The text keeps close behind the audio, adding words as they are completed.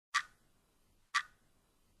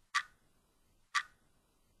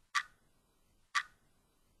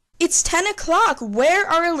It's 10 o'clock. Where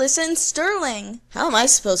are Alyssa and Sterling? How am I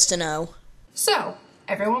supposed to know? So,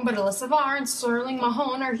 everyone but Alyssa Varr and Sterling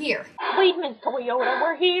Mahone are here. Please, Miss Toyota,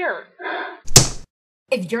 we're here.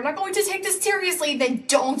 If you're not going to take this seriously, then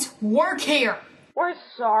don't work here. We're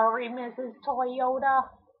sorry, Mrs. Toyota.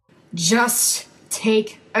 Just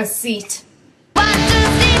take a seat. 1, 2, 3,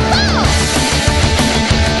 4!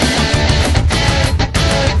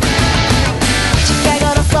 近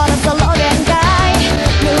頃そろそろ限界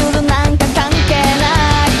ルールなんか関係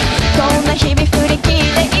ないこんな日々振り切っ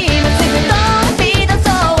て今すぐ飛び出そ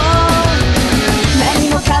う何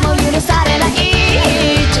もかも許されない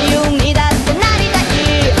自由にだってなりたい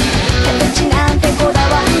形なんてこだ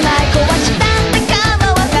わんない壊したんだ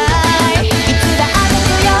構わないいつだって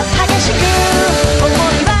強く激しく思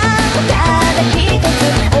いはただ一つ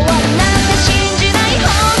終わりなんて信じない本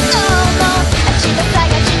当の明日探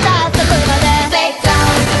したとこまで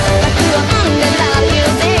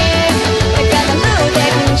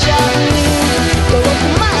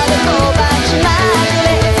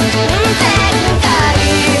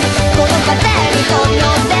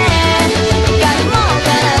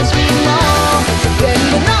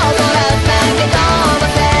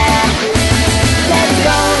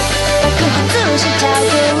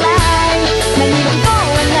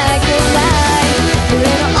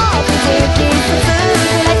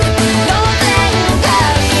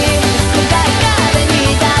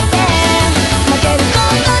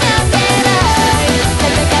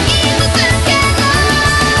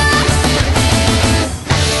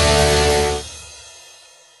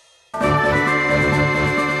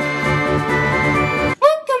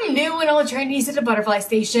Trainees at the Butterfly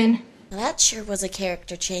Station. That sure was a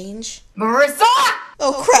character change. Marissa!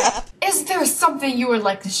 Oh, crap. Is there something you would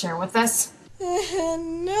like to share with us?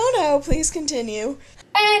 No, please continue.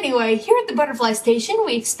 Anyway, here at the Butterfly Station,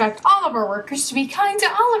 we expect all of our workers to be kind to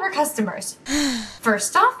all of our customers.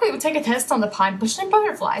 First off, we will take a test on the pine bush and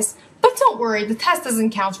butterflies. But don't worry, the test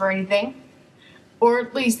doesn't count for anything. Or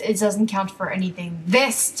at least it doesn't count for anything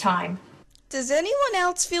this time. Does anyone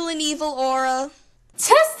else feel an evil aura?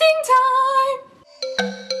 Testing time!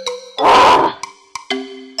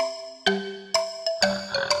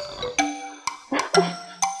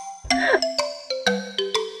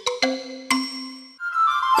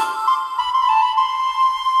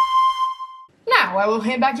 Now I will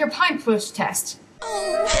hand back your pine bush test.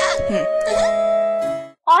 I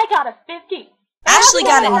got a 50. Ashley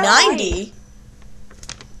got a 90.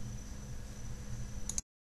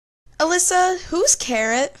 Alyssa, who's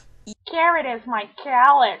Carrot? Carrot is my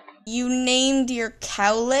cowlick. You named your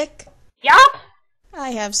cowlick? Yup. I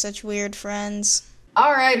have such weird friends.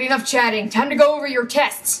 Alright, enough chatting. Time to go over your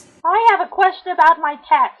tests. I have a question about my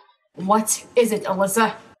test. What is it,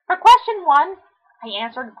 Alyssa? For question 1, I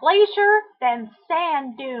answered glacier, then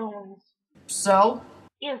sand dunes. So?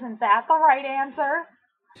 Isn't that the right answer?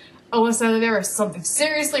 Alyssa, there is something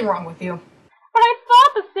seriously wrong with you. But I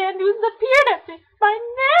thought the sand dunes appeared at me by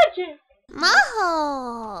magic.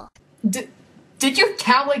 Maho! Did your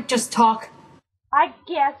cowlick just talk? I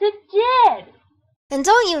guess it did. And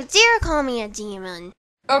don't you dare call me a demon.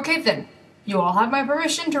 Okay then. You all have my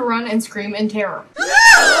permission to run and scream in terror.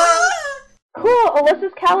 Cool,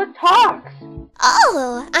 Alyssa's cowlick talks.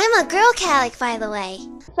 Oh, I'm a girl cowlick, by the way.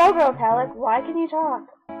 So, girl cowlick, why can you talk?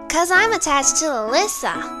 'Cause I'm attached to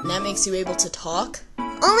Alyssa. And that makes you able to talk?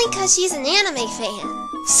 Only 'cause she's an anime fan.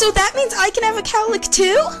 So that means I can have a cowlick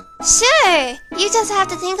too? Sure, you just have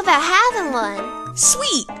to think about having one.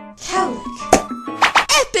 Sweet. Cowlick.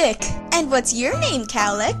 Epic! And what's your name,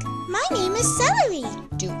 Cowlick? My name is Celery.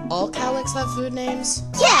 Do all cowlicks have food names?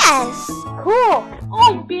 Yes! Cool,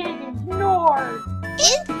 I'm being ignored.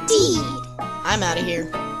 Indeed. I'm out of here.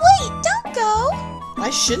 Wait, don't go.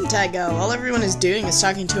 Why shouldn't I go? All everyone is doing is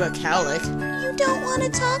talking to a cowlick. You don't want to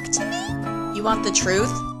talk to me? You want the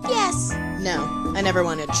truth? Yes. No, I never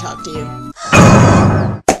wanted to talk to you.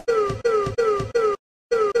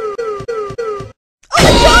 Oh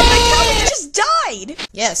my god, my cowlick just died!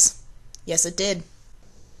 Yes. Yes, it did.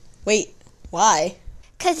 Wait, why?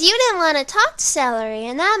 'Cause you didn't want to talk to Celery,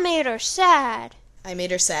 and that made her sad. I made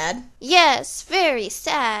her sad? Yes, very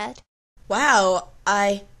sad. Wow,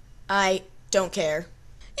 I don't care.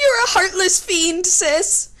 You're a heartless fiend,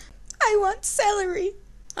 sis. I want celery.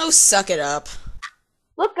 Oh, suck it up.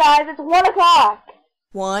 Look, guys, it's 1 o'clock.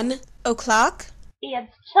 1 o'clock?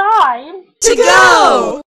 It's time To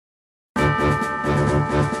go!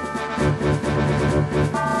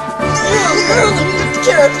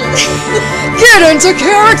 Get into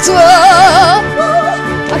character!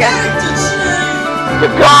 Okay. to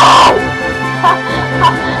go!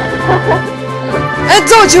 And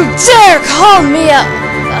don't you dare call me up!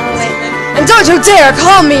 And don't you dare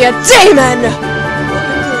call me a demon!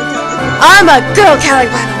 I'm a girl Calic,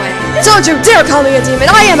 by the way. Don't you dare call me a demon.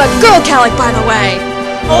 I am a girl Calic, by the way.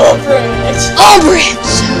 Albridge!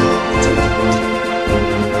 Albridge!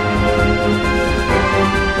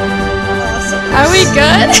 Awesome. Are we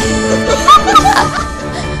good?